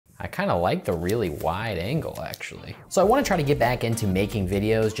I kind of like the really wide angle actually. So I want to try to get back into making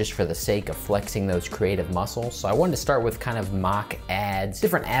videos just for the sake of flexing those creative muscles. So I wanted to start with kind of mock ads,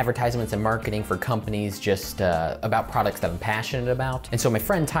 different advertisements and marketing for companies just about products that I'm passionate about. And so my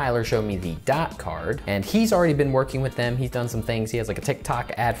friend Tyler showed me the Dot Card, and he's already been working with them. He's done some things. He has like a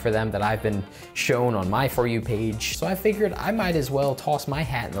TikTok ad for them that I've been shown on my For You page. So I figured I might as well toss my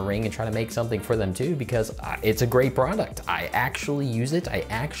hat in the ring and try to make something for them too, because it's a great product. I actually use it. I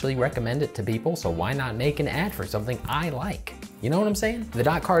actually recommend it to people, so why not make an ad for something I like? You know what I'm saying? The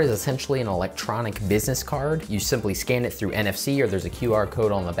Dot Card is essentially an electronic business card. You simply scan it through NFC, or there's a QR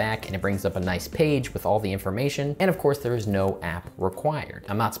code on the back, and it brings up a nice page with all the information. And of course, there is no app required.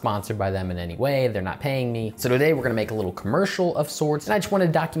 I'm not sponsored by them in any way. They're not paying me. So today we're gonna make a little commercial of sorts, and I just wanna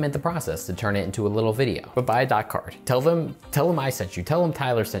document the process to turn it into a little video. But buy a Dot Card. Tell them I sent you. Tell them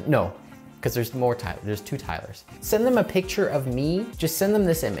Tyler sent, no, because there's more Tyler, there's 2 Tylers. Send them a picture of me, just send them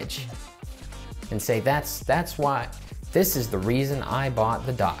this image and say, that's why, this is the reason I bought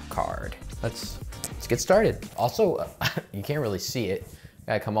the Dot Card. Let's get started. Also, you can't really see it.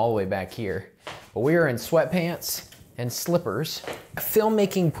 Gotta come all the way back here. But we are in sweatpants and slippers. A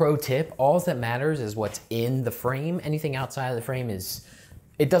filmmaking pro tip, all that matters is what's in the frame. Anything outside of the frame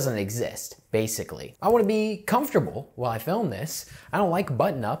it doesn't exist, basically. I wanna be comfortable while I film this. I don't like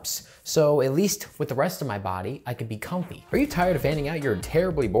button-ups, so at least with the rest of my body, I could be comfy. Are you tired of handing out your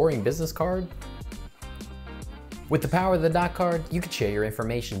terribly boring business card? With the power of the Dot Card, you could share your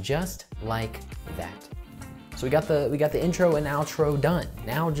information just like that. So we got the intro and outro done.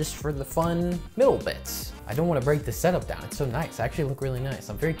 Now just for the fun middle bits. I don't want to break the setup down. It's so nice. I actually look really nice.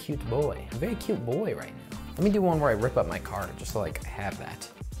 I'm a very cute boy. I'm a very cute boy right now. Let me do one where I rip up my card just so like I have that.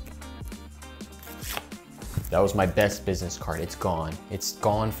 That was my best business card. It's gone. It's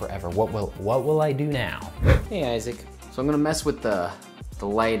gone forever. What will I do now? Hey Isaac. So I'm gonna mess with the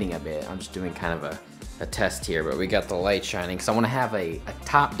lighting a bit. I'm just doing kind of a test here, but we got the light shining because I want to have a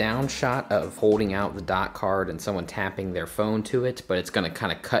top-down shot of holding out the Dot Card and someone tapping their phone to it, but it's going to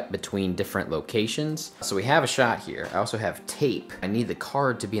kind of cut between different locations. So we have a shot here. I also have tape. I need the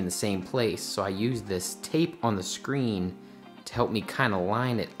card to be in the same place, so I use this tape on the screen to help me kind of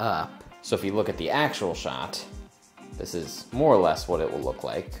line it up. So if you look at the actual shot, this is more or less what it will look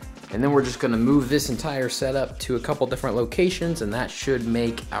like. And then we're just gonna move this entire setup to a couple different locations, and that should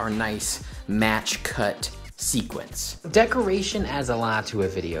make our nice match cut sequence. Decoration adds a lot to a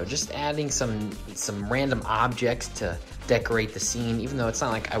video. Just adding some random objects to decorate the scene, even though it's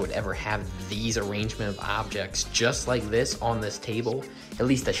not like I would ever have these arrangement of objects just like this on this table. At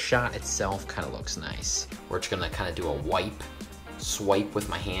least the shot itself kind of looks nice. We're just gonna kind of do a swipe with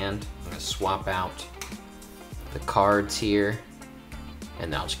my hand. I'm gonna swap out the cards here,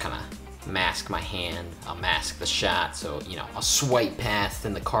 and I'll just kind of mask my hand. I'll mask the shot, so, you know, I'll swipe past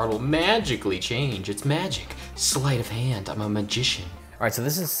and the card will magically change. It's magic. Sleight of hand. I'm a magician. All right, so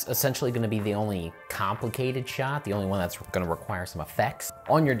this is essentially gonna be the only complicated shot, the only one that's gonna require some effects.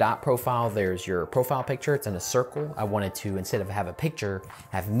 On your dot profile, there's your profile picture. It's in a circle. I wanted to, instead of have a picture,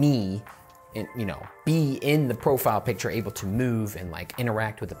 have me, you know, be in the profile picture, able to move and like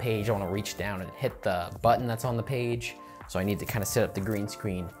interact with the page. I wanna reach down and hit the button that's on the page. So I need to kind of set up the green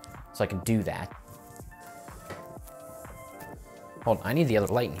screen so I can do that. Hold on, I need the other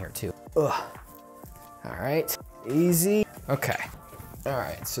light in here too. Ugh. All right, easy. Okay. All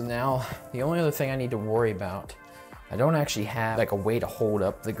right, so now the only other thing I need to worry about, I don't actually have like a way to hold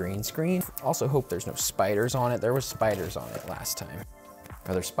up the green screen. Also hope there's no spiders on it. There was spiders on it last time.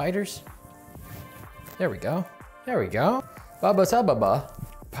 Are there spiders? There we go. There we go. Baba sababa.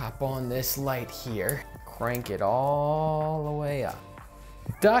 Pop on this light here. Crank it all the way up.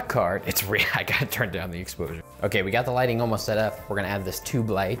 Dot Card, I gotta turn down the exposure. Okay, we got the lighting almost set up. We're gonna add this tube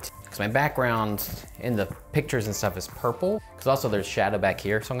light, because my background in the pictures and stuff is purple, because also there's shadow back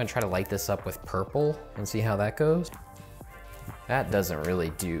here, so I'm gonna try to light this up with purple and see how that goes. That doesn't really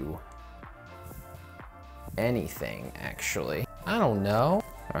do anything, actually. I don't know.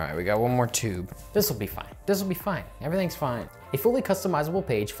 All right, we got one more tube. This will be fine. This will be fine. Everything's fine. A fully customizable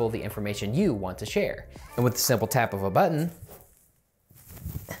page full of the information you want to share. And with the simple tap of a button,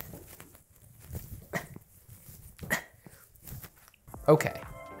 okay,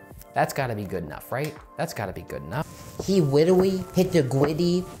 that's gotta be good enough, right? That's gotta be good enough. He wittily hit the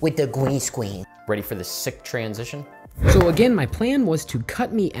gritty with the green screen. Ready for the sick transition? So again, my plan was to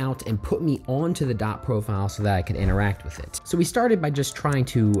cut me out and put me onto the dot profile so that I could interact with it. So we started by just trying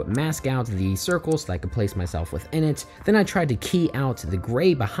to mask out the circle so that I could place myself within it. Then I tried to key out the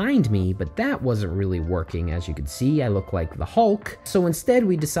gray behind me, but that wasn't really working. As you can see, I look like the Hulk. So instead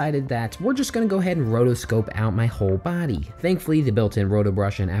we decided that we're just gonna go ahead and rotoscope out my whole body. Thankfully, the built-in roto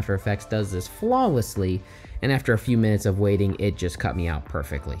brush in After Effects does this flawlessly, and after a few minutes of waiting, it just cut me out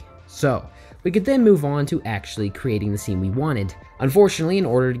perfectly. So we could then move on to actually creating the scene we wanted. Unfortunately, in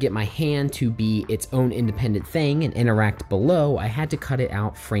order to get my hand to be its own independent thing and interact below, I had to cut it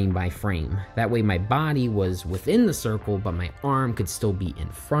out frame by frame. That way my body was within the circle, but my arm could still be in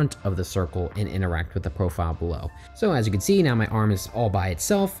front of the circle and interact with the profile below. So as you can see, now my arm is all by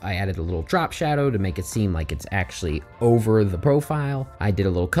itself. I added a little drop shadow to make it seem like it's actually over the profile. I did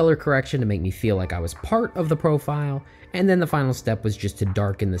a little color correction to make me feel like I was part of the profile. And then the final step was just to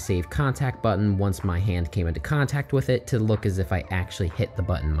darken the save contact button once my hand came into contact with it to look as if I actually hit the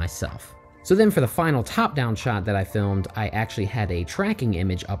button myself. So then for the final top-down shot that I filmed, I actually had a tracking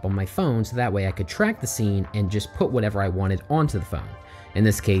image up on my phone so that way I could track the scene and just put whatever I wanted onto the phone. In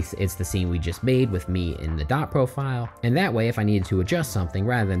this case, it's the scene we just made with me in the dot profile, and that way if I needed to adjust something,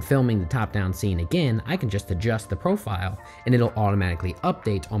 rather than filming the top-down scene again, I can just adjust the profile and it'll automatically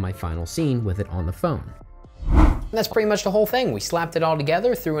update on my final scene with it on the phone. And that's pretty much the whole thing. We slapped it all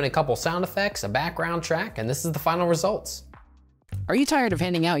together, threw in a couple sound effects, a background track, and this is the final results. Are you tired of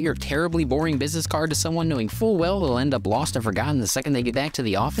handing out your terribly boring business card to someone knowing full well they'll end up lost and forgotten the second they get back to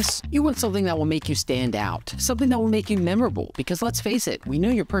the office? You want something that will make you stand out, something that will make you memorable, because let's face it, we know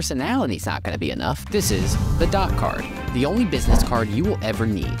your personality's not going to be enough. This is the Dot Card, the only business card you will ever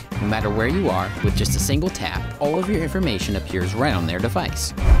need. No matter where you are, with just a single tap, all of your information appears right on their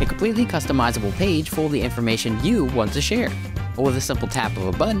device. A completely customizable page full of the information you want to share. Or with a simple tap of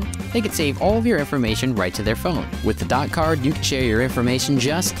a button, they can save all of your information right to their phone. With the Dot Card, you can share your information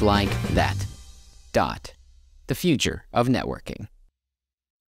just like that. Dot. The future of networking.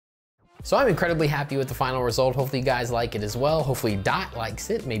 So I'm incredibly happy with the final result. Hopefully you guys like it as well. Hopefully Dot likes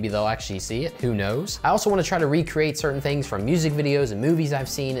it. Maybe they'll actually see it. Who knows? I also want to try to recreate certain things from music videos and movies I've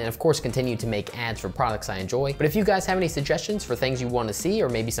seen, and of course continue to make ads for products I enjoy. But if you guys have any suggestions for things you want to see, or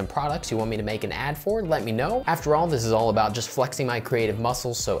maybe some products you want me to make an ad for, let me know. After all, this is all about just flexing my creative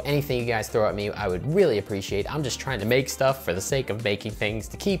muscles, so anything you guys throw at me, I would really appreciate. I'm just trying to make stuff for the sake of making things,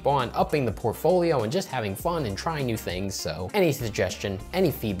 to keep on upping the portfolio and just having fun and trying new things. So any suggestion,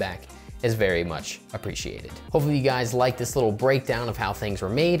 any feedback is very much appreciated. Hopefully you guys like this little breakdown of how things were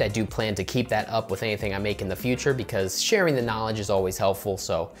made. I do plan to keep that up with anything I make in the future because sharing the knowledge is always helpful.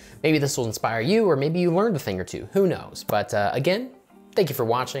 So maybe this will inspire you, or maybe you learned a thing or two, who knows? But again, thank you for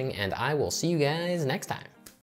watching, and I will see you guys next time.